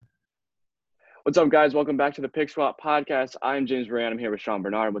What's up, guys? Welcome back to the Pick Swap Podcast. I'm James Moran. I'm here with Sean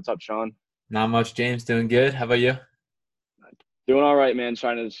Bernard. What's up, Sean? Not much, James. Doing good. How about you? Doing all right, man.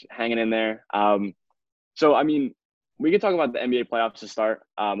 Trying to just hanging in there. We could talk about the NBA playoffs to start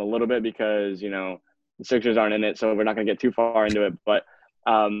a little bit because the Sixers aren't in it, so we're not going to get too far into it. But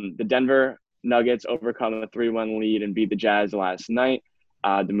the Denver Nuggets overcome a 3-1 lead and beat the Jazz last night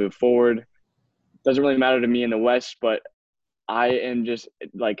to move forward. Doesn't really matter to me in the West, but I am just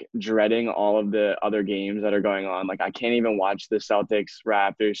like dreading all of the other games that are going on. Like I can't even watch the Celtics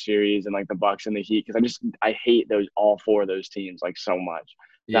Raptors series and like the Bucks and the Heat because I hate those all four of those teams like so much.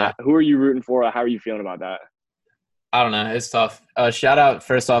 Yeah, That who are you rooting for? How are you feeling about that? I don't know. It's tough. Shout out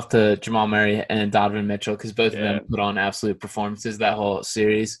first off to Jamal Murray and Donovan Mitchell because both of them Yeah, put on absolute performances that whole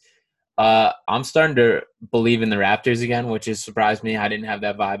series. I'm starting to believe in the Raptors again, which has surprised me. I didn't have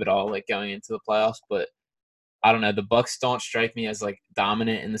that vibe at all, like going into the playoffs. But I don't know. The Bucks don't strike me as like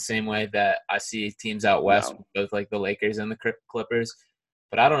dominant in the same way that I see teams out west, no, both like the Lakers and the Clippers.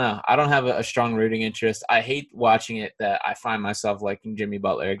 But I don't know. I don't have a strong rooting interest. I hate watching it that I find myself liking Jimmy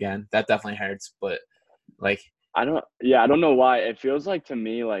Butler again. That definitely hurts. But like, I don't. Yeah, I don't know why. It feels like to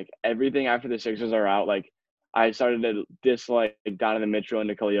me like everything after the Sixers are out, like I started to dislike Donovan Mitchell and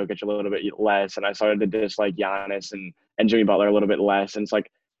Nikola Jokic a little bit less, and I started to dislike Giannis and Jimmy Butler a little bit less. And it's like,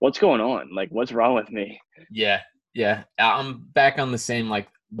 what's going on? Like, what's wrong with me? yeah, yeah, I'm back on the same. Like,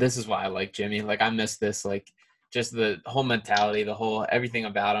 this is why I like Jimmy. Like, I miss this. Like, just the whole mentality, the whole everything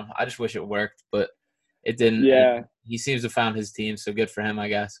about him. I just wish it worked, but it didn't. And Yeah, he seems to have found his team, so good for him, I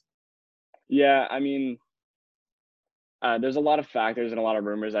guess. yeah. I mean, there's a lot of factors and a lot of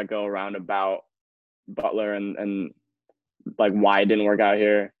rumors that go around about Butler and like why it didn't work out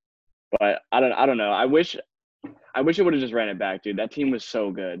here. But I don't know. I wish it would have just ran it back, dude. That team was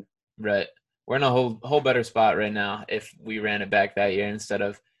so good. Right. We're in a whole better spot right now if we ran it back that year instead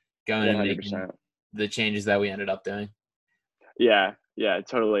of going and making 100%. the changes that we ended up doing. Yeah, yeah,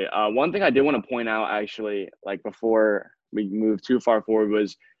 totally. One thing I did want to point out actually, like before we move too far forward,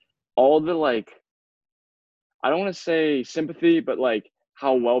 was all the like I don't want to say sympathy, but like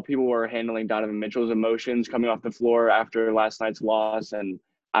how well people were handling Donovan Mitchell's emotions coming off the floor after last night's loss, and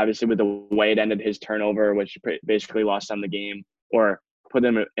obviously with the way it ended his turnover, which basically lost them the game or put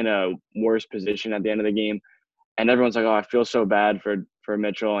them in a worse position at the end of the game. And everyone's like, "Oh, I feel so bad for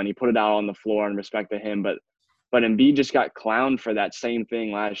Mitchell," and he put it out on the floor in respect to him, but Embiid just got clowned for that same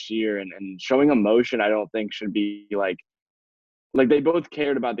thing last year, and showing emotion, I don't think should be like they both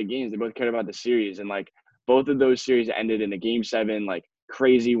cared about the games, they both cared about the series, and like both of those series ended in a game seven, like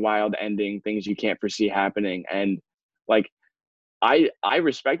crazy wild ending, things you can't foresee happening, and like I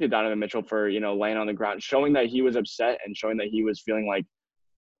respected Donovan Mitchell for laying on the ground, showing that he was upset and showing that he was feeling like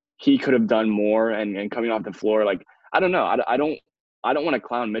he could have done more and coming off the floor. Like I don't know, I don't want to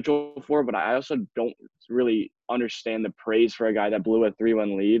clown Mitchell for it, but I also don't really understand the praise for a guy that blew a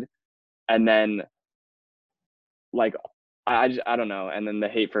 3-1 lead and then like I don't know, and then the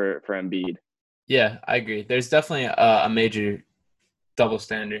hate for Embiid. Yeah, I agree. There's definitely a major double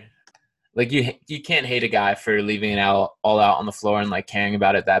standard. Like you can't hate a guy for leaving it all out on the floor and like caring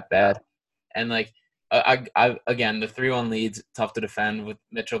about it that No. bad. And like I again the 3-1 leads tough to defend with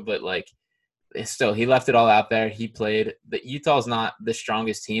Mitchell, but like still he left it all out there. He played. The Utah's not the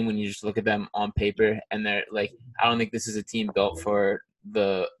strongest team when you just look at them on paper, and they're like I don't think this is a team built for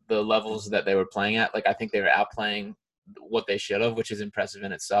the levels that they were playing at. Like I think they were outplaying what they should have, which is impressive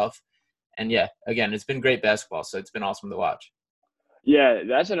in itself. And yeah, again, it's been great basketball, so it's been awesome to watch. Yeah,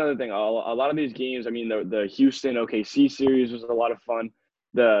 that's another thing. A lot of these games, I mean, the Houston OKC series was a lot of fun.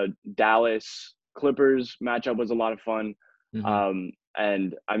 The Dallas Clippers matchup was a lot of fun. Hmm.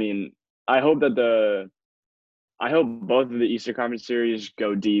 And I mean, I hope that I hope both of the Eastern Conference series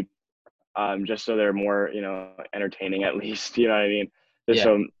go deep, just so they're more, entertaining at least. You know what I mean? Just Yeah,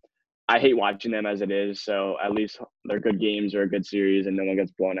 so I hate watching them as it is. So at least they're good games or a good series, and no one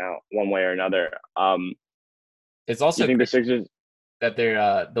gets blown out one way or another. it's You also think the crazy Sixers? that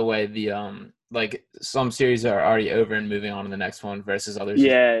they're the way the like some series are already over and moving on to the next one versus others.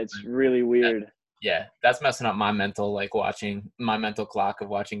 Yeah, it's really That, weird. yeah, that's messing up my mental like watching my mental clock of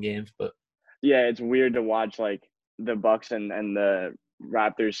watching games. But Yeah, it's weird to watch like the Bucks and the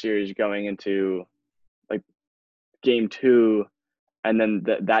Raptors series going into like game two, and then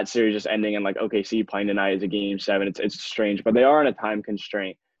that series just ending and like OKC playing tonight is a game seven. It's strange, but they are on a time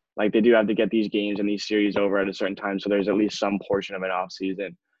constraint. Like they do have to get these games and these series over at a certain time, so there's at least some portion of an off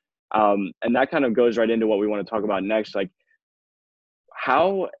season. And that kind of goes right into what we want to talk about next. Like,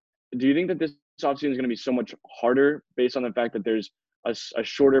 how do you think that this offseason is going to be so much harder based on the fact that there's a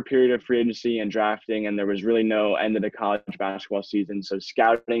shorter period of free agency and drafting, and there was really no end of the college basketball season. So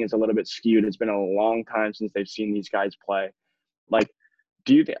scouting is a little bit skewed. It's been a long time since they've seen these guys play. Like,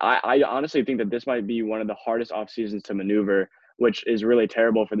 do you think I honestly think that this might be one of the hardest off seasons to maneuver, which is really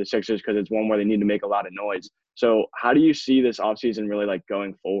terrible for the Sixers because it's one where they need to make a lot of noise. So how do you see this offseason really like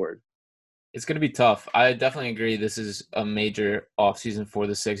going forward? It's going to be tough. I definitely agree. This is a major offseason for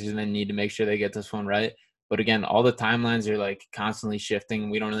the Sixers, and they need to make sure they get this one right. But again, all the timelines are like constantly shifting.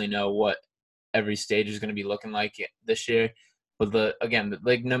 We don't really know what every stage is going to be looking like this year. But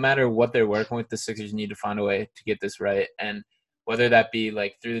like no matter what they're working with, the Sixers need to find a way to get this right. And whether that be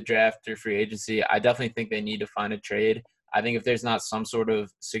like through the draft, through free agency, I definitely think they need to find a trade. I think if there's not some sort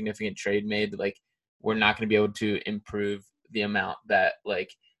of significant trade made, like we're not going to be able to improve the amount that like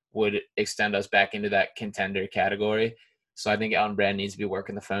would extend us back into that contender category. So I think Allen Brand needs to be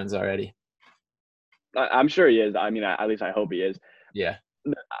working the phones already. I'm sure he is. I mean, at least I hope he is. Yeah.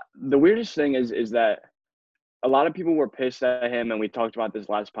 The weirdest thing is that a lot of people were pissed at him, and we talked about this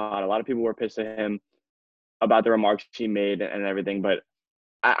last pod. A lot of people were pissed at him about the remarks he made and everything, but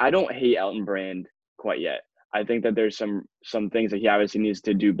I don't hate Elton Brand quite yet. I think that there's some things that he obviously needs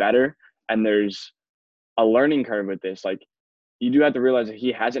to do better, and there's a learning curve with this. Like, you do have to realize that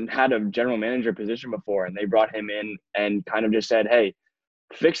he hasn't had a general manager position before, and they brought him in and kind of just said, hey,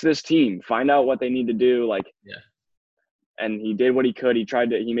 fix this team, find out what they need to do. Like, yeah. And he did what he could.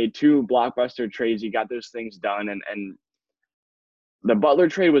 He made 2 blockbuster trades. He got those things done. And the Butler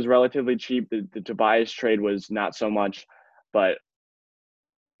trade was relatively cheap. The Tobias trade was not so much, but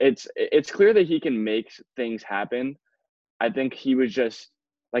it's clear that he can make things happen. I think he was just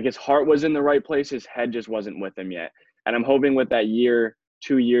like, his heart was in the right place. His head just wasn't with him yet. And I'm hoping with that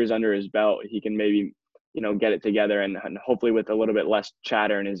 2 years under his belt, he can maybe, get it together and hopefully with a little bit less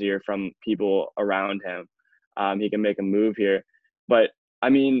chatter in his ear from people around him, he can make a move here. But I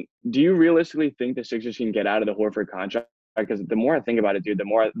mean, do you realistically think the Sixers can get out of the Horford contract? Because the more I think about it, dude,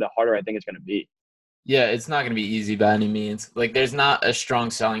 the harder I think it's going to be. Yeah, it's not going to be easy by any means. Like, there's not a strong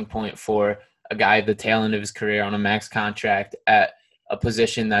selling point for a guy at the tail end of his career on a max contract at a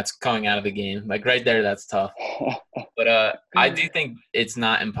position that's coming out of the game. Like, right there, that's tough. But I do think it's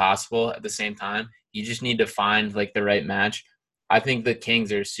not impossible at the same time. You just need to find, like, the right match. I think the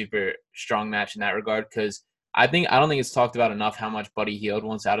Kings are a super strong match in that regard because I don't think it's talked about enough how much Buddy Hield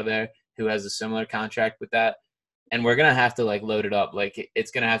wants out of there, who has a similar contract with that. And we're going to have to, like, load it up. Like,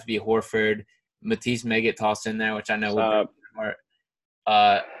 it's going to have to be Horford. Matisse may get tossed in there, which I know will break my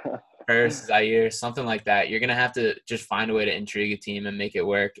heart. First, Zaire, something like that. You're going to have to just find a way to intrigue a team and make it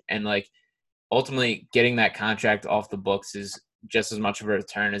work. And, like, ultimately getting that contract off the books is just as much of a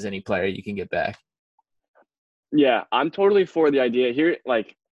return as any player you can get back. Yeah, I'm totally for the idea here.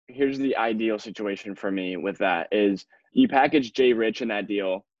 Like, here's the ideal situation for me with that is you package Jay Rich in that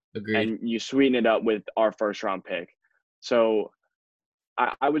deal. Agreed. And you sweeten it up with our first round pick. So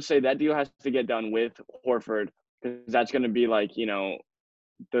I would say that deal has to get done with Horford because that's going to be like,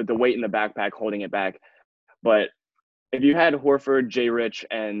 the weight in the backpack holding it back. But if you had Horford, Jay Rich,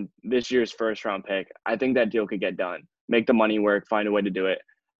 and this year's first round pick, I think that deal could get done. Make the money work, find a way to do it.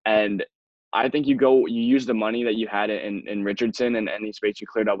 And I think you use the money that you had in Richardson and any space you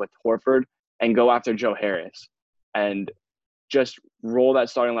cleared up with Horford and go after Joe Harris and just roll that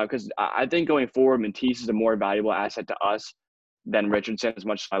starting line. Because I think going forward, Matisse is a more valuable asset to us than Richardson, as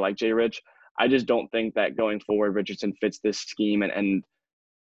much as I like Jay Rich. I just don't think that going forward, Richardson fits this scheme and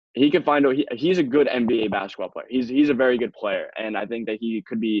he can he's a good NBA basketball player. He's a very good player. And I think that he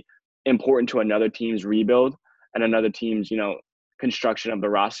could be important to another team's rebuild and another team's, construction of the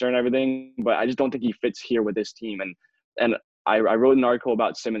roster and everything. But I just don't think he fits here with this team. And I wrote an article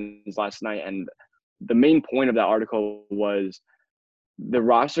about Simmons last night, and the main point of that article was the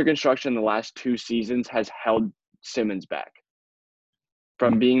roster construction in the last 2 seasons has held Simmons back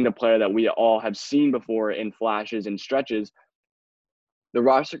from being the player that we all have seen before in flashes and stretches. The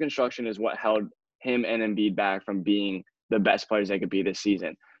roster construction is what held him and Embiid back from being the best players they could be this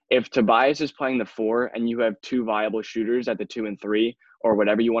season. If Tobias is playing the 4 and you have 2 viable shooters at the 2 and 3 or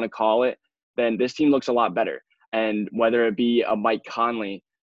whatever you want to call it, then this team looks a lot better. And whether it be a Mike Conley,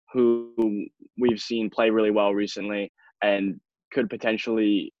 who we've seen play really well recently and could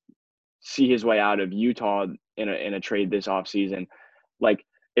potentially see his way out of Utah in a trade this offseason. Like,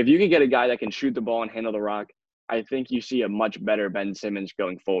 if you can get a guy that can shoot the ball and handle the rock, I think you see a much better Ben Simmons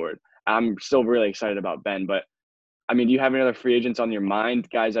going forward. I'm still really excited about Ben, but I mean, do you have any other free agents on your mind,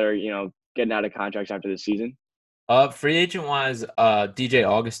 guys that are, getting out of contracts after this season? Free agent wise, DJ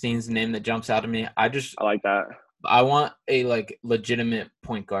Augustine's the name that jumps out at me. I like that. I want a like legitimate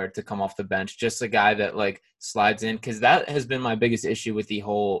point guard to come off the bench, just a guy that like slides in, because that has been my biggest issue with the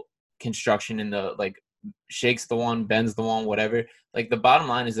whole construction in the like shakes the one, bends the one, whatever. Like the bottom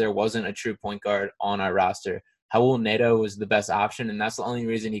line is there wasn't a true point guard on our roster. Howell Nato was the best option, and that's the only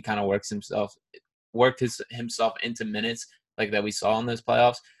reason he kind of himself into minutes like that we saw in those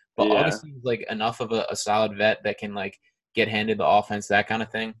playoffs. But Yeah, Augustine is like enough of a solid vet that can like get handed the offense, that kind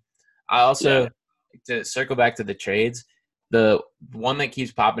of thing. I yeah, also, to circle back to the trades, the one that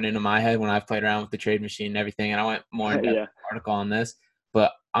keeps popping into my head when I've played around with the trade machine and everything, and I went more in depth yeah. article on this,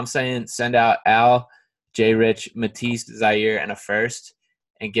 but I'm saying send out Al, J. Rich, Matisse, Zaire, and a first,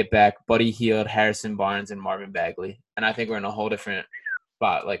 and get back Buddy Hield, Harrison Barnes, and Marvin Bagley. And I think we're in a whole different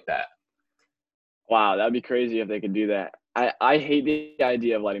spot like that. Wow, that'd be crazy if they could do that. I hate the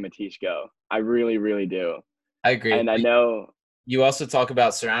idea of letting Matisse go. I really, really do. I agree. And I know, You also talk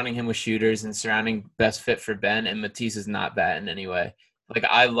about surrounding him with shooters and surrounding best fit for Ben, and Matisse is not that in any way. Like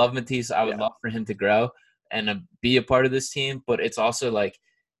I love Matisse. I would yeah, love for him to grow and be a part of this team, but it's also like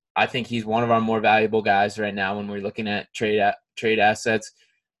I think he's one of our more valuable guys right now when we're looking at trade assets,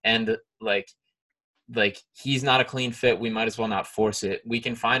 and like he's not a clean fit. We might as well not force it. We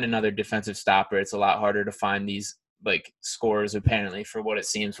can find another defensive stopper. It's a lot harder to find these like scorers apparently for what it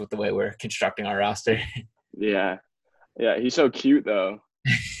seems with the way we're constructing our roster. yeah, yeah. He's so cute though.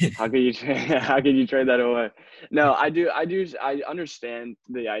 How could you how could you trade that away? No, I understand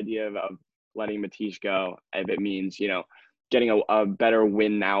the idea of letting Matisse go if it means, getting a better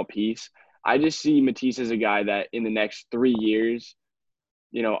win now piece. I just see Matisse as a guy that in the next 3 years,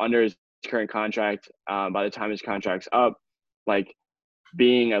 under his current contract, by the time his contract's up, like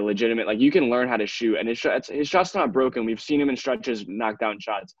being a legitimate, like you can learn how to shoot, and his shot's not broken. We've seen him in stretches knock down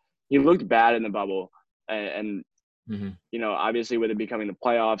shots. He looked bad in the bubble, and Mm-hmm. obviously with it becoming the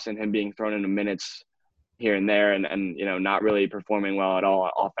playoffs and him being thrown into minutes here and there, and not really performing well at all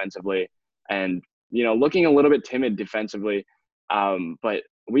offensively, and looking a little bit timid defensively. But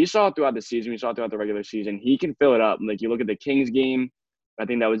we saw throughout the season, we saw throughout the regular season, he can fill it up. Like you look at the Kings game, I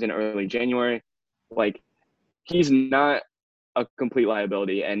think that was in early January. Like he's not a complete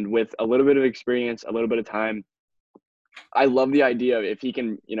liability, and with a little bit of experience, a little bit of time, I love the idea of if he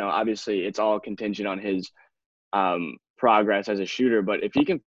can. Obviously it's all contingent on his progress as a shooter, but if he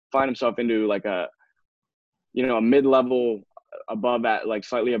can find himself into like a mid-level above at like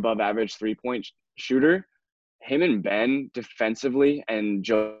slightly above average 3-point shooter, him and Ben defensively and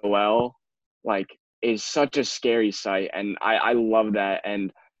Joel like is such a scary sight, and I love that.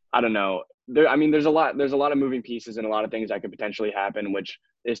 And I don't know, there's a lot of moving pieces and a lot of things that could potentially happen, which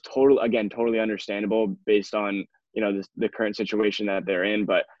is totally understandable based on the current situation that they're in.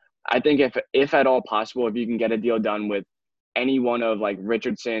 But I think if at all possible, if you can get a deal done with any one of like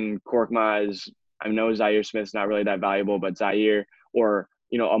Richardson, Korkmaz, I know Zaire Smith's not really that valuable, but Zaire, or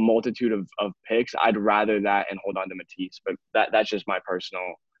a multitude of picks, I'd rather that and hold on to Matisse. But that's just my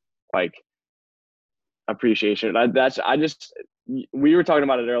personal like appreciation. We were talking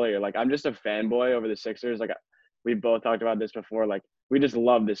about it earlier. Like I'm just a fanboy over the Sixers. Like we both talked about this before. Like we just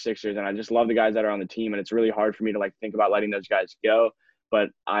love the Sixers, and I just love the guys that are on the team. And it's really hard for me to like think about letting those guys go. But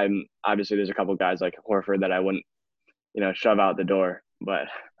I'm obviously there's a couple guys like Horford that I wouldn't shove out the door. But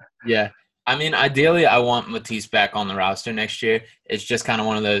Yeah. I mean, ideally, I want Matisse back on the roster next year. It's just kind of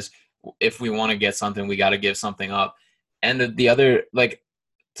one of those, if we want to get something, we got to give something up. And the other, like,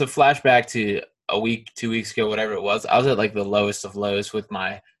 to flash back to a week, 2 weeks ago, whatever it was, I was at, like, the lowest of lows with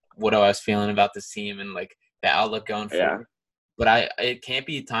what I was feeling about this team and, like, the outlook going yeah, forward. But it can't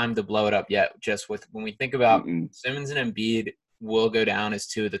be time to blow it up yet. Just with when we think about mm-mm. Simmons and Embiid will go down as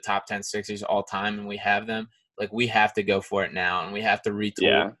two of the top 10 Sixers all time, and we have them. Like, we have to go for it now, and we have to retool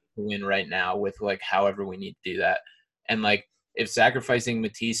Yeah. to win right now with like however we need to do that. And like if sacrificing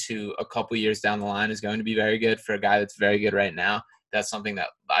Matisse, who a couple years down the line is going to be very good, for a guy that's very good right now, that's something that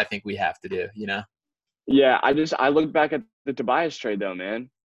I think we have to do, you know? Yeah, I look back at the Tobias trade though, man.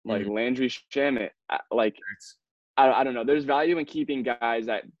 Like Mm-hmm. Landry Shamet, like I don't know. There's value in keeping guys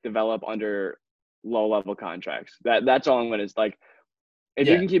that develop under low level contracts. That's all I'm gonna like. If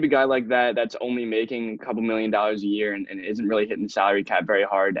you Yeah. can keep a guy like that that's only making a couple $1 million a year and isn't really hitting the salary cap very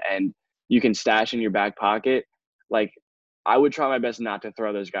hard, and you can stash in your back pocket, like I would try my best not to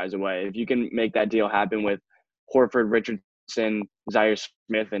throw those guys away. If you can make that deal happen with Horford, Richardson, Zaire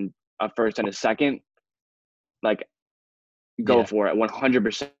Smith, and a first and a second, like go Yeah. for it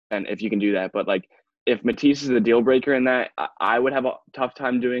 100% if you can do that. But like if Matisse is the deal breaker in that, I would have a tough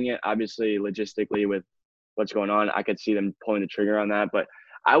time doing it. Obviously, logistically with what's going on, I could see them pulling the trigger on that. But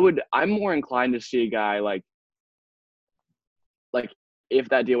I'm more inclined to see a guy like if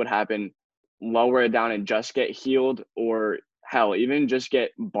that deal would happen, lower it down and just get Healed, or hell, even just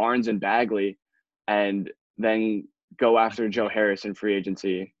get Barnes and Bagley, and then go after Joe Harris in free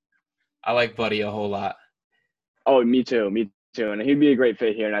agency. I like Buddy a whole lot. Oh, me too, me too. And he'd be a great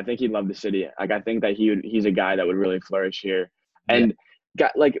fit here, and I think he'd love the city. Like I think that he's a guy that would really flourish here. Yeah. And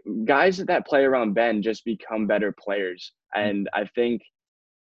guys that play around Ben just become better players. And I think,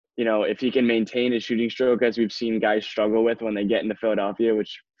 if he can maintain his shooting stroke, as we've seen guys struggle with when they get into Philadelphia,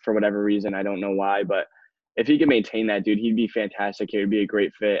 which for whatever reason I don't know why, but if he can maintain that, dude, he'd be fantastic here. He'd be a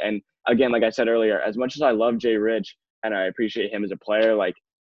great fit. And again, like I said earlier, as much as I love Jay Rich and I appreciate him as a player, like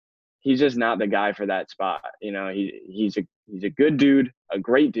he's just not the guy for that spot. He's a good dude, a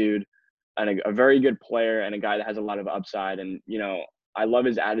great dude, and a very good player, and a guy that has a lot of upside. And I love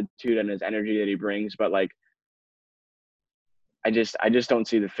his attitude and his energy that he brings, but like I just don't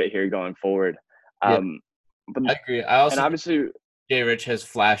see the fit here going forward. Yeah, But I agree. I and also think obviously, Jay Rich has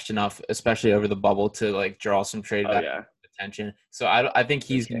flashed enough, especially over the bubble, to like draw some trade oh value yeah, attention. So I think for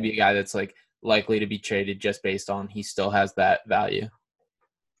he's going to sure. be a guy that's like likely to be traded just based on he still has that value.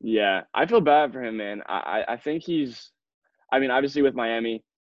 Yeah, I feel bad for him, man. I think I mean, obviously with Miami,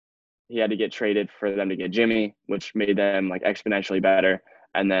 he had to get traded for them to get Jimmy, which made them like exponentially better.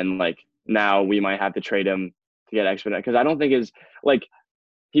 And then like now we might have to trade him to get exponential, because I don't think like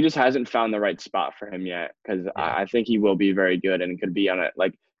he just hasn't found the right spot for him yet. Because Yeah. I think he will be very good and could be on it,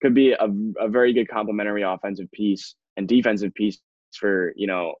 like could be a very good complementary offensive piece and defensive piece for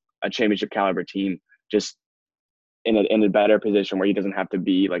a championship caliber team, just in a better position where he doesn't have to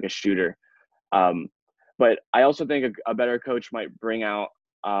be like a shooter. Um, but I also think a better coach might bring out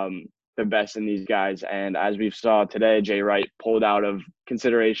the best in these guys. And as we saw today, Jay Wright pulled out of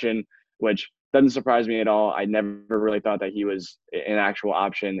consideration, which doesn't surprise me at all. I never really thought that he was an actual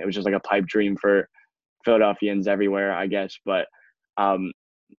option. It was just like a pipe dream for Philadelphians everywhere, I guess. But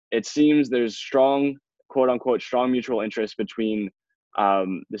it seems there's strong, quote unquote, strong mutual interest between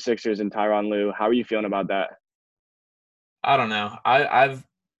the Sixers and Tyronn Lue. How are you feeling about that? I don't know. I've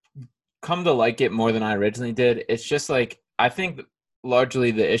come to like it more than I originally did. It's just like I think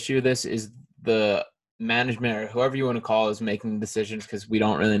largely the issue of this is the management or whoever you want to call is making decisions because we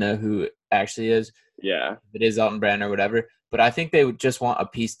don't really know who it actually is. Yeah. If it is Elton Brand or whatever. But I think they would just want a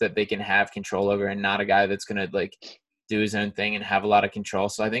piece that they can have control over and not a guy that's gonna like do his own thing and have a lot of control.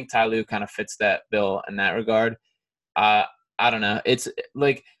 So I think Ty Lue kind of fits that bill in that regard. Uh, I don't know. It's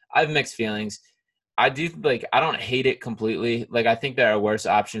like I have mixed feelings. I do like I don't hate it completely. Like I think there are worse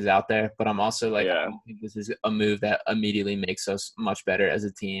options out there, but I'm also like I Yeah. don't think this is a move that immediately makes us much better as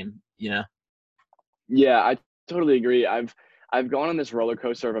a team, you know? Yeah, I totally agree. I've gone on this roller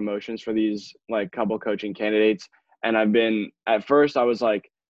coaster of emotions for these like couple coaching candidates, and I've been at first I was like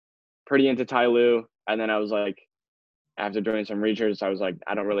pretty into Ty Lue, and then I was like after doing some research, I was like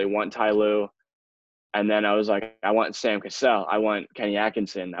I don't really want Ty Lue, and then I was like I want Sam Cassell, I want Kenny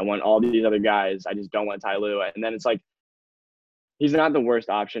Atkinson, I want all these other guys. I just don't want Ty Lue, and then it's like he's not the worst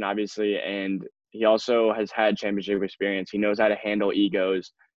option, obviously, and he also has had championship experience. He knows how to handle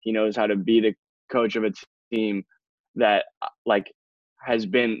egos. He knows how to be the coach of a team that like has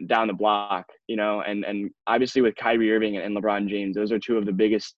been down the block, and obviously with Kyrie Irving and LeBron James, those are two of the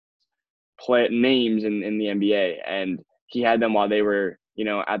biggest names in the NBA, and he had them while they were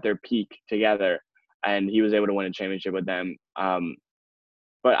at their peak together, and he was able to win a championship with them.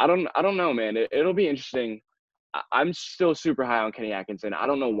 But I don't know, man. It'll be interesting. I'm still super high on Kenny Atkinson. I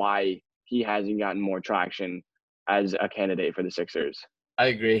don't know why he hasn't gotten more traction as a candidate for the Sixers. I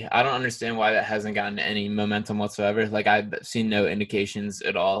agree. I don't understand why that hasn't gotten any momentum whatsoever. Like I've seen no indications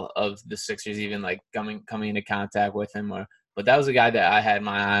at all of the Sixers even like coming into contact with him but that was a guy that I had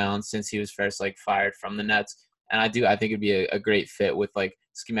my eye on since he was first like fired from the Nets. And I think it'd be a great fit with like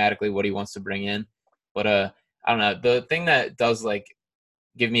schematically what he wants to bring in. But I don't know. The thing that does like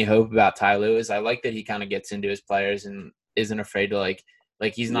give me hope about Ty Lue is I like that he kind of gets into his players and isn't afraid to like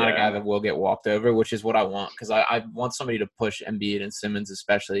he's not a guy Yeah, that will get walked over, which is what I want because I want somebody to push Embiid and Simmons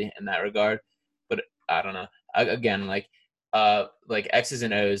especially in that regard. But I don't know. Again, like X's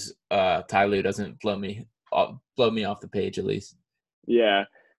and O's, Ty Lue doesn't blow me off the page at least. yeah,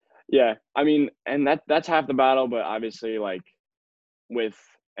 yeah. I mean, and that's half the battle. But obviously, like with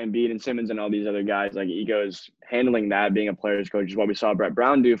Embiid and Simmons and all these other guys, like egos handling that, being a player's coach is what we saw Brett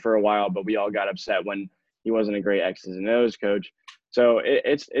Brown do for a while. But we all got upset when he wasn't a great X's and O's coach. So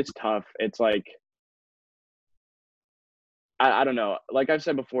it's tough. It's like I don't know. Like I've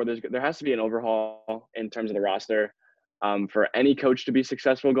said before, there has to be an overhaul in terms of the roster for any coach to be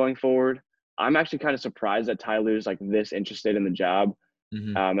successful going forward. I'm actually kind of surprised that Ty Lue's like this interested in the job.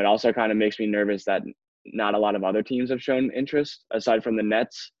 Mm-hmm. It also kind of makes me nervous that not a lot of other teams have shown interest aside from the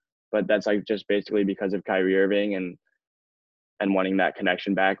Nets. but that's like just basically because of Kyrie Irving and wanting that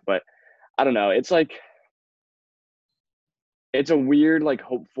connection back. But I don't know. It's like it's a weird, like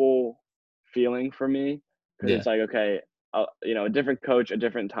hopeful feeling for me because Yeah. it's like okay, a different coach, a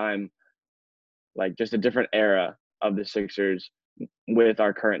different time, like just a different era of the Sixers with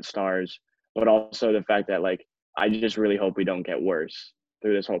our current stars, but also the fact that like I just really hope we don't get worse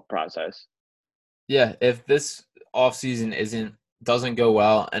through this whole process. Yeah, if this offseason doesn't go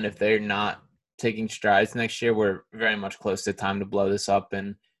well, and if they're not taking strides next year, we're very much close to time to blow this up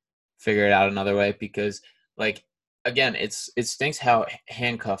and figure it out another way because like again it stinks how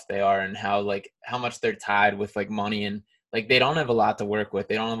handcuffed they are and how much they're tied with like money and like they don't have a lot to work with.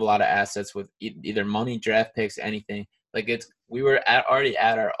 They don't have a lot of assets with either money, draft picks, anything. Like we were already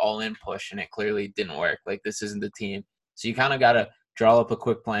at our all-in push and it clearly didn't work. Like this isn't the team. So you kind of got to draw up a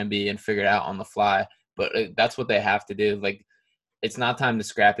quick plan B and figure it out on the fly. But that's what they have to do. Like it's not time to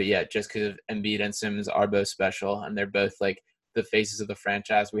scrap it yet just because Embiid and Simmons are both special and they're both like the faces of the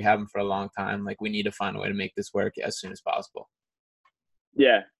franchise. We have them for a long time. Like we need to find a way to make this work as soon as possible.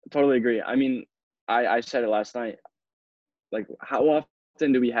 Yeah, totally agree. I mean, I said it last night. Like, how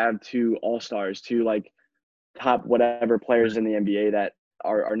often do we have two all-stars, two like top whatever players in the NBA that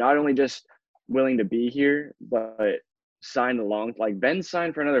are not only just willing to be here, but signed along? Like Ben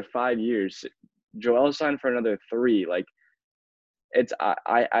signed for another 5 years. Joel signed for another three. Like it's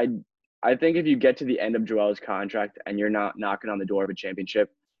I think if you get to the end of Joel's contract and you're not knocking on the door of a championship,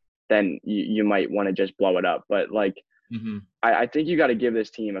 then you might want to just blow it up. But like Mm-hmm. I think you got to give this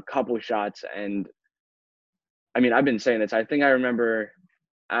team a couple shots. And I mean, I've been saying this. I think I remember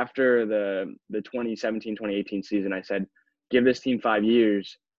after the 2017-2018 season, I said, give this team 5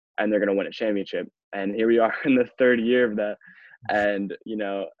 years and they're going to win a championship. And here we are in the third year of that. And,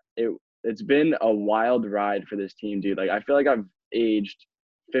 it's been a wild ride for this team, dude. Like, I feel like I've aged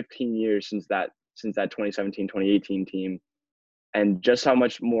 15 years since that 2017-2018 team, and just how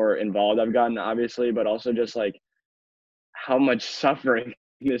much more involved I've gotten, obviously, but also just like how much suffering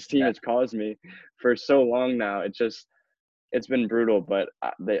this team Yeah. has caused me for so long now. It's been brutal, but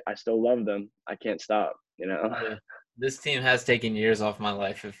I still love them. I can't stop, you know? Yeah. This team has taken years off my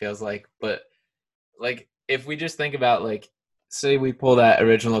life, it feels like. But like if we just think about like say we pull that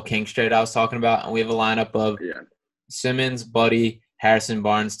original Kings trade I was talking about and we have a lineup of Yeah. Simmons, Buddy, Harrison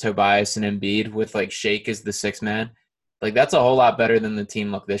Barnes, Tobias, and Embiid with like Shake as the sixth man. Like that's a whole lot better than the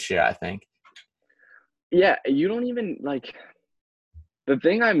team looked this year, I think. Yeah, you don't even like the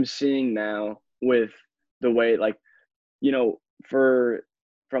thing I'm seeing now with the way like, for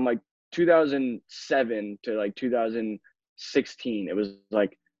from like 2007 to like 2016, it was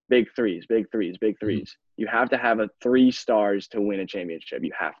like big threes, big threes, big Mhm. threes. You have to have a three stars to win a championship.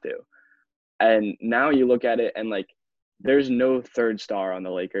 You have to. And now you look at it and like there's no third star on the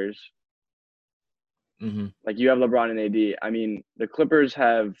Lakers. Mhm. Like you have LeBron and AD. I mean, the Clippers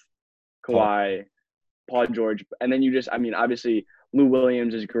have Paul. Kawhi, Paul George, and then I mean, obviously Lou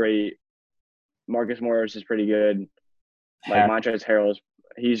Williams is great. Marcus Morris is pretty good. Like Harris. Montrezl Harrell,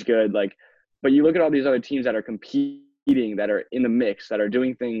 he's good. Like, but you look at all these other teams that are competing, that are in the mix, that are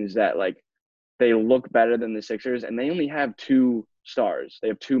doing things that like they look better than the Sixers, and they only have two stars. They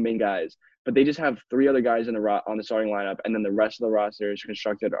have two main guys, but they just have three other guys on the starting lineup, and then the rest of the roster is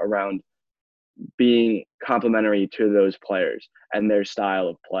constructed around being complementary to those players and their style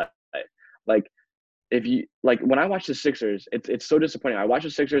of play. Like if you like when I watch the Sixers, it's so disappointing. I watch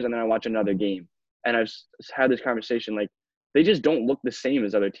the Sixers and then I watch another game, and I've had this conversation like they just don't look the same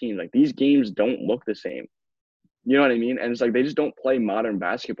as other teams. Like these games don't look the same. You know what I mean? And it's like they just don't play modern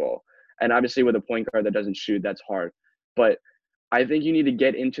basketball. And obviously with a point guard that doesn't shoot, that's hard. But I think you need to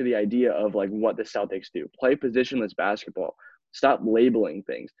get into the idea of like what the Celtics do. Play positionless basketball. Stop labeling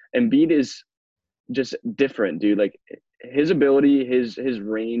things. Embiid is just different, dude. Like his ability, his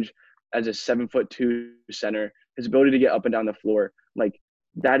range as a 7'2" center, his ability to get up and down the floor, like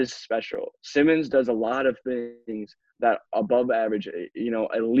that is special. Simmons does a lot of things that above average,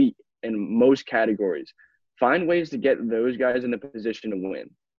 elite in most categories. Find ways to get those guys in the position to win.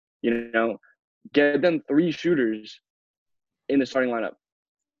 You know, get them three shooters in the starting lineup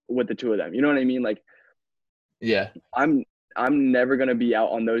with the two of them. You know what I mean? Like Yeah, I'm I'm never gonna be out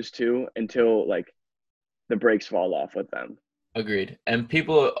on those two until like the brakes fall off with them. agreed. And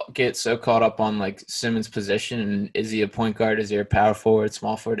people get so caught up on like Simmons' position and is he a point guard? Is he a power forward,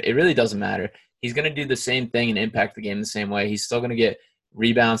 small forward? It really doesn't matter. He's going to do the same thing and impact the game the same way. He's still going to get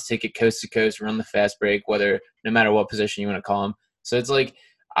rebounds, take it coast to coast, run the fast break, whether no matter what position you want to call him. So it's like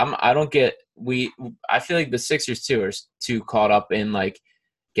I don't get I feel like the Sixers too are too caught up in like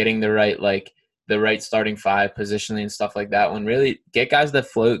getting the right like the right starting five, positioning and stuff like that. When really get guys that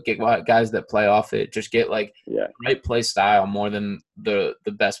float, get guys that play off it, just get like Yeah. right play style more than the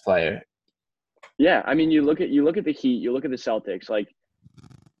best player. Yeah. I mean, you look at the Heat, you look at the Celtics. Like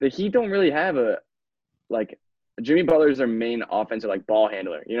the Heat don't really have a like Jimmy Butler's their main offensive like ball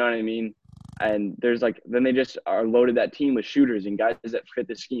handler. You know what I mean? And there's like then they just are loaded that team with shooters and guys that fit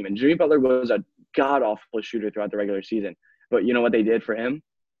the scheme. And Jimmy Butler was a god awful shooter throughout the regular season. But you know what they did for him?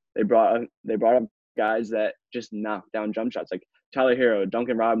 They brought up guys that just knock down jump shots like Tyler Hero,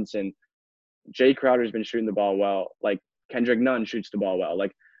 Duncan Robinson, Jay Crowder's been shooting the ball well. Like Kendrick Nunn shoots the ball well.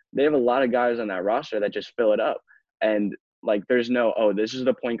 Like they have a lot of guys on that roster that just fill it up. And like there's no, oh, this is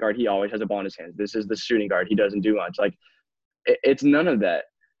the point guard. He always has a ball in his hands. This is the shooting guard. He doesn't do much. Like it's none of that.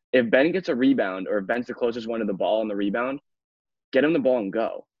 If Ben gets a rebound or if Ben's the closest one to the ball on the rebound, get him the ball and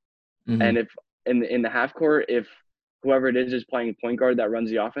go. Mm-hmm. And if in the half court, if whoever it is playing point guard that runs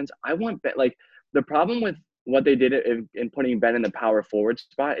the offense, I want Ben. Like the problem with what they did in putting Ben in the power forward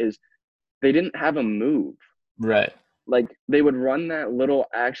spot is they didn't have him move. Right. Like they would run that little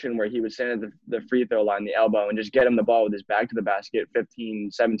action where he would stand at the free throw line, the elbow, and just get him the ball with his back to the basket,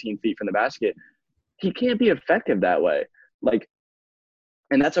 15, 17 feet from the basket. He can't be effective that way. Like,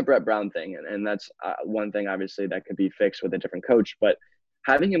 and that's a Brett Brown thing. And that's one thing, obviously, that could be fixed with a different coach. But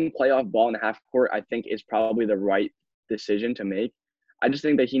having him play off ball in the half court, I think, is probably the right decision to make. I just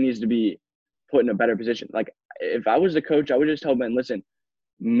think that he needs to be put in a better position. Like, if I was the coach, I would just tell Ben, listen,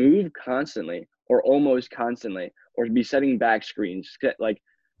 move constantly or almost constantly or be setting back screens. Like,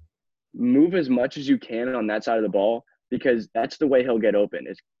 move as much as you can on that side of the ball because that's the way he'll get open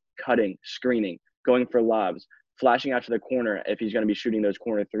is cutting, screening, going for lobs, flashing out to the corner if he's going to be shooting those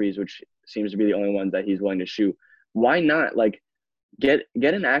corner threes, which seems to be the only ones that he's willing to shoot. Why not, like, get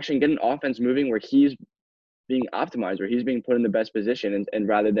an action, get an offense moving where he's being optimized, where he's being put in the best position and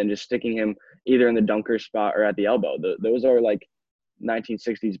rather than just sticking him either in the dunker spot or at the elbow. Those are, like,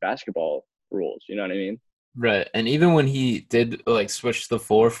 1960s basketball rules. You know what I mean? Right. And even when he did like switch to the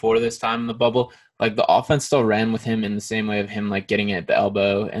 4-4 this time in the bubble, like the offense still ran with him in the same way of him like getting it at the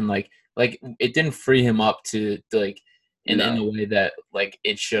elbow and like it didn't free him up to like in the way that like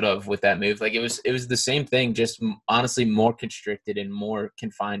it should have with that move. Like it was the same thing, just honestly more constricted in more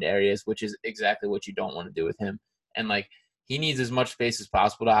confined areas, which is exactly what you don't want to do with him. And like he needs as much space as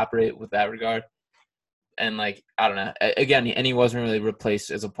possible to operate with that regard. And like I don't know, again, and he wasn't really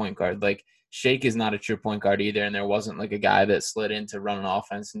replaced as a point guard. Like Shake is not a true point guard either, and there wasn't like a guy that slid in to run an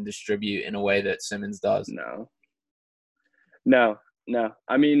offense and distribute in a way that Simmons does. No.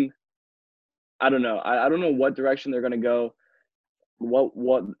 I mean, I don't know. I don't know what direction they're going to go.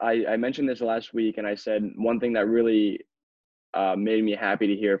 What I mentioned this last week, and I said one thing that really made me happy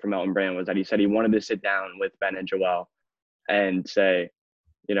to hear from Elton Brand was that he said he wanted to sit down with Ben and Joel and say,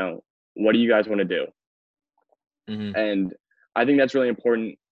 you know, what do you guys want to do? Mm-hmm. And I think that's really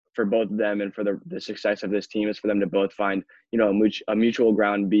important for both of them and for the success of this team is for them to both find, you know, a mutual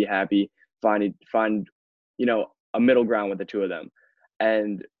ground, be happy, find, you know, a middle ground with the two of them.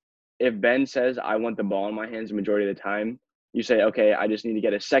 And if Ben says, I want the ball in my hands the majority of the time, you say, okay, I just need to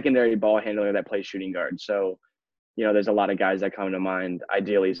get a secondary ball handler that plays shooting guard. So, you know, there's a lot of guys that come to mind.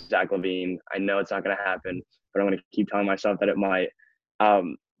 Ideally, Zach LaVine. I know it's not going to happen, but I'm going to keep telling myself that it might.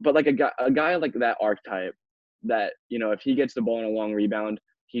 But like a guy like that archetype that, you know, if he gets the ball in a long rebound,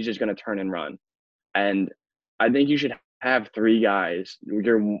 he's just going to turn and run. And I think you should have three guys.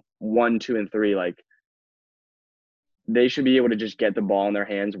 You're 1, 2, and 3. Like, they should be able to just get the ball in their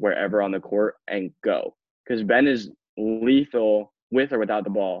hands wherever on the court and go. Because Ben is lethal with or without the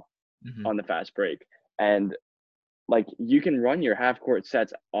ball on the fast break. And, like, you can run your half-court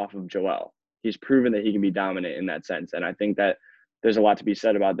sets off of Joel. He's proven that he can be dominant in that sense. And I think that there's a lot to be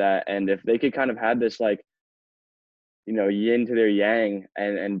said about that. And if they could kind of have this, like, you know, yin to their yang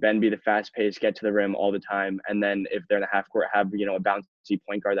and Ben be the fast pace, get to the rim all the time. And then if they're in the half court, have, you know, a bouncy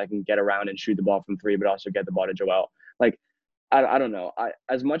point guard that can get around and shoot the ball from 3, but also get the ball to Joel. Like, I don't know.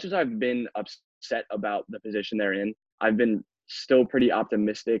 As much as I've been upset about the position they're in, I've been still pretty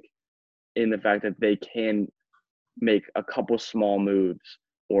optimistic in the fact that they can make a couple small moves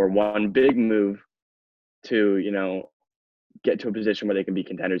or one big move to, you know, get to a position where they can be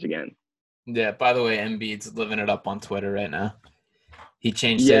contenders again. Yeah, by the way, Embiid's living it up on Twitter right now. He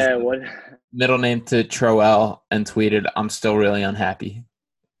changed his middle name to Troel and tweeted, "I'm still really unhappy."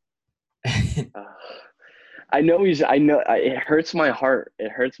 I know it hurts my heart.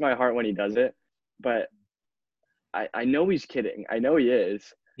 It hurts my heart when he does it, but I know he's kidding. I know he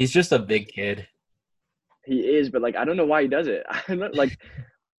is. He's just a big kid. He is, but like I don't know why he does it. I'm not like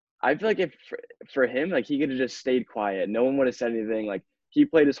I feel like if for him, like he could have just stayed quiet. No one would have said anything. Like he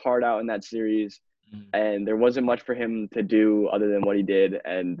played his heart out in that series, Mhm. and there wasn't much for him to do other than what he did.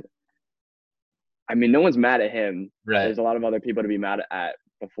 And I mean, no one's mad at him. Right. There's a lot of other people to be mad at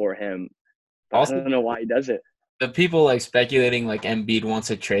before him, but I Also, don't know why he does it. the people like speculating like Embiid wants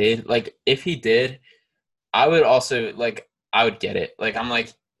a trade. Like if he did, I would also like I would get it. Like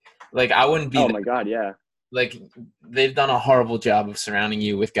I wouldn't be Oh my God, yeah, like they've done a horrible job of surrounding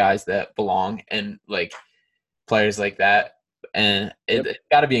you with guys that belong and like players like that. And yep, it's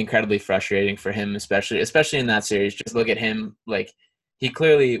got to be incredibly frustrating for him, especially in that series. Just look at him, like he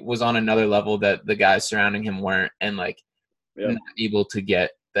clearly was on another level that the guys surrounding him weren't, and like yep. not able to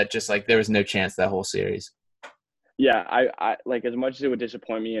get that. Just like there was no chance that whole series. Yeah, I like as much as it would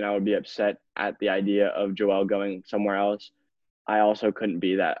disappoint me and I would be upset at the idea of Joel going somewhere else, I also couldn't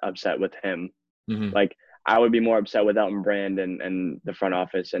be that upset with him. Hmm. Like I would be more upset with Elton Brand and the front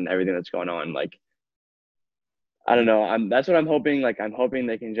office and everything that's going on. Like I don't know. That's what I'm hoping. Like I'm hoping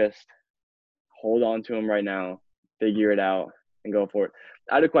they can just hold on to him right now, figure it out, and go for it.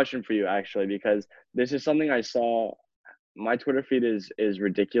 I had a question for you actually because this is something I saw. My Twitter feed is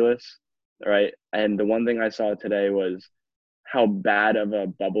ridiculous, right? And the one thing I saw today was how bad of a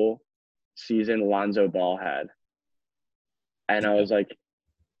bubble season Lonzo Ball had, and I was like,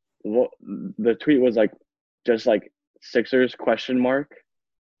 what? The tweet was like, just like Sixers question mark.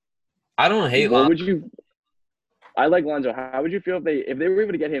 I don't hate What Lon. would you? I like Lonzo. How would you feel if they were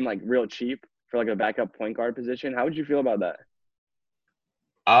able to get him like real cheap for like a backup point guard position? How would you feel about that?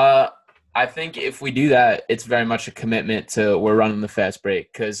 Uh, I think if we do that, it's very much a commitment to we're running the fast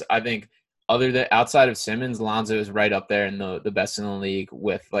break because I think other than outside of Simmons, Lonzo is right up there in the best in the league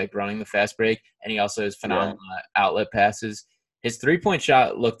with like running the fast break, and he also has Yeah, phenomenal outlet passes. His 3-point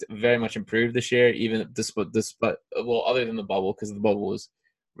shot looked very much improved this year, even despite well, other than the bubble because the bubble was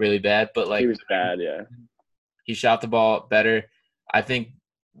really bad, but he like was bad. Yeah, he shot the ball better. I think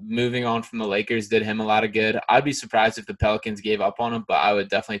moving on from the Lakers did him a lot of good. I'd be surprised if the Pelicans gave up on him, but I would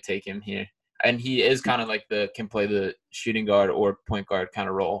definitely take him here. And he is kind of like can play the shooting guard or point guard kind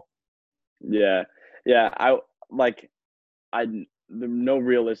of role yeah, yeah. I like I no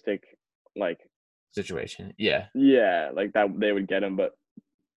realistic like situation. Yeah. yeah like that they would get him, but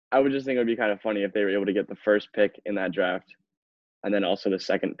I would just think it would be kind of funny if they were able to get the first pick in that draft and then also the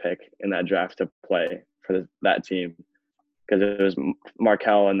second pick in that draft to play for that team because it was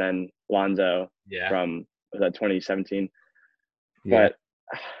Markel and then Lonzo Yeah. from was that 2017. Yeah.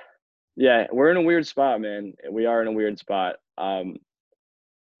 But yeah, we're in a weird spot, man. We are in a weird spot.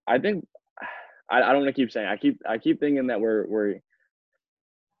 I think I don't want to keep saying. I keep thinking that we're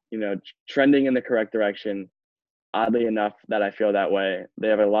trending in the correct direction. Oddly enough, that I feel that way. They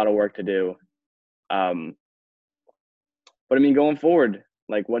have a lot of work to do. Um, but I mean, going forward,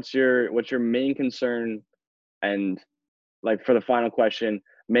 like, what's your main concern, and like for the final question,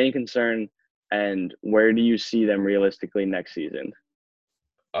 main concern, and where do you see them realistically next season?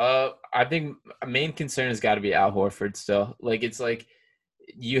 I think main concern has got to be Al Horford still. Like it's like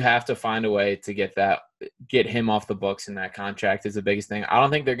you have to find a way to get him off the books, and that contract is the biggest thing. I don't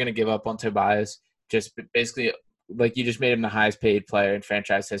think they're going to give up on Tobias. Just basically, like you just made him the highest paid player in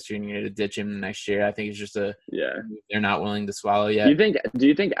franchise history, and you're going to ditch him next year. I think it's just Yeah. they're not willing to swallow Do you yet. think? Do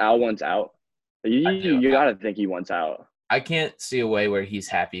you think Al wants out? You I do. you got to think he wants out. I can't see a way where he's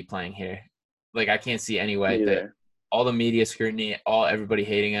happy playing here. Like I can't see any way that Neither. all the media scrutiny, all everybody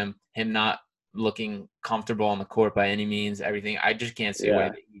hating him not looking comfortable on the court by any means, everything. I just can't see a way Yeah.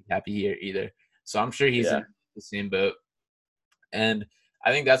 that he's happy here either. So I'm sure he's Yeah. in the same boat. And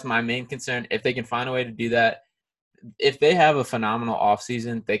I think that's my main concern. If they can find a way to do that, if they have a phenomenal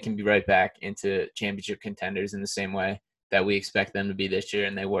offseason, they can be right back into championship contenders in the same way that we expect them to be this year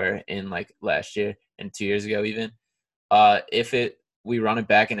and they were in like last year and 2 years ago even. If we run it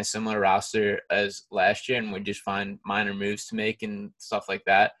back in a similar roster as last year and we just find minor moves to make and stuff like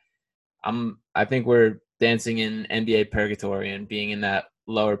that, I think we're dancing in NBA purgatory and being in that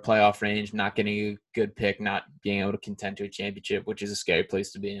lower playoff range, not getting a good pick, not being able to contend to a championship, which is a scary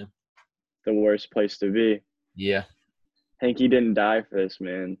place to be in. The worst place to be. Yeah, Hanky didn't die for this,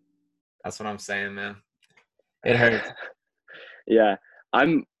 man. that's what I'm saying, man. It hurts. Yeah.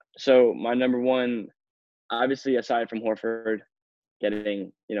 So my number one, obviously aside from Horford,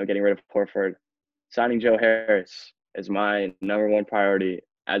 getting rid of Horford, signing Joe Harris is my number one priority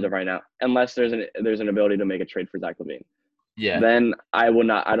as of right now. Unless there's an ability to make a trade for Zach LaVine. Yeah, Then I will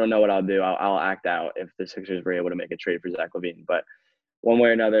not. I don't know what I'll do. I'll act out if the Sixers were able to make a trade for Zach LaVine. But one way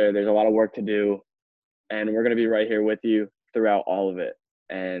or another, there's a lot of work to do, and we're going to be right here with you throughout all of it.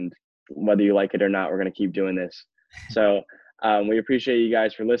 And whether you like it or not, we're going to keep doing this. So we appreciate you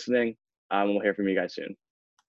guys for listening. We'll hear from you guys soon.